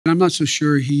I'm not so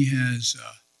sure he is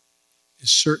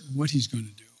certain what he's going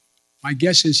to do. My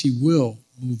guess is he will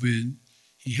move in.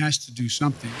 He has to do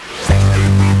something.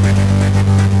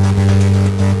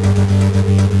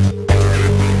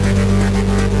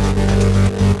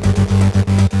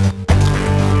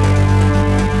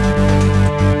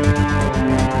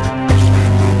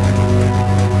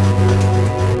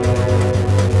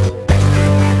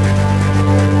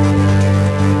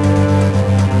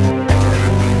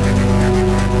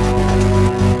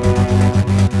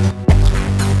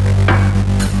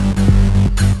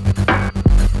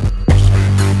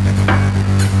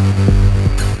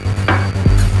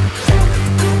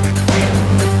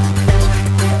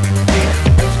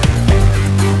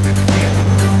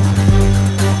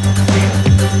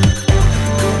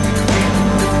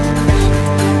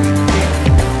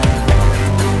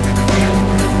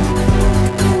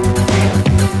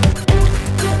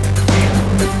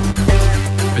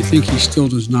 I think he still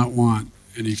does not want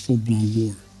any full-blown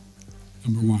war,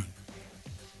 number one.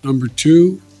 Number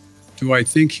two, do I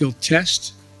think he'll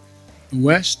test the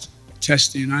West,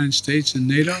 test the United States and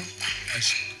NATO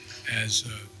as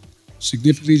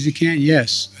significantly as he can?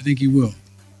 Yes, I think he will.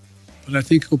 But I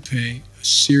think he'll pay a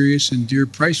serious and dear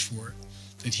price for it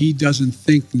that he doesn't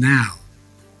think now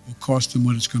will cost him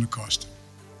what it's going to cost him.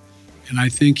 And I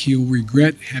think he'll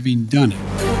regret having done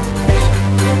it.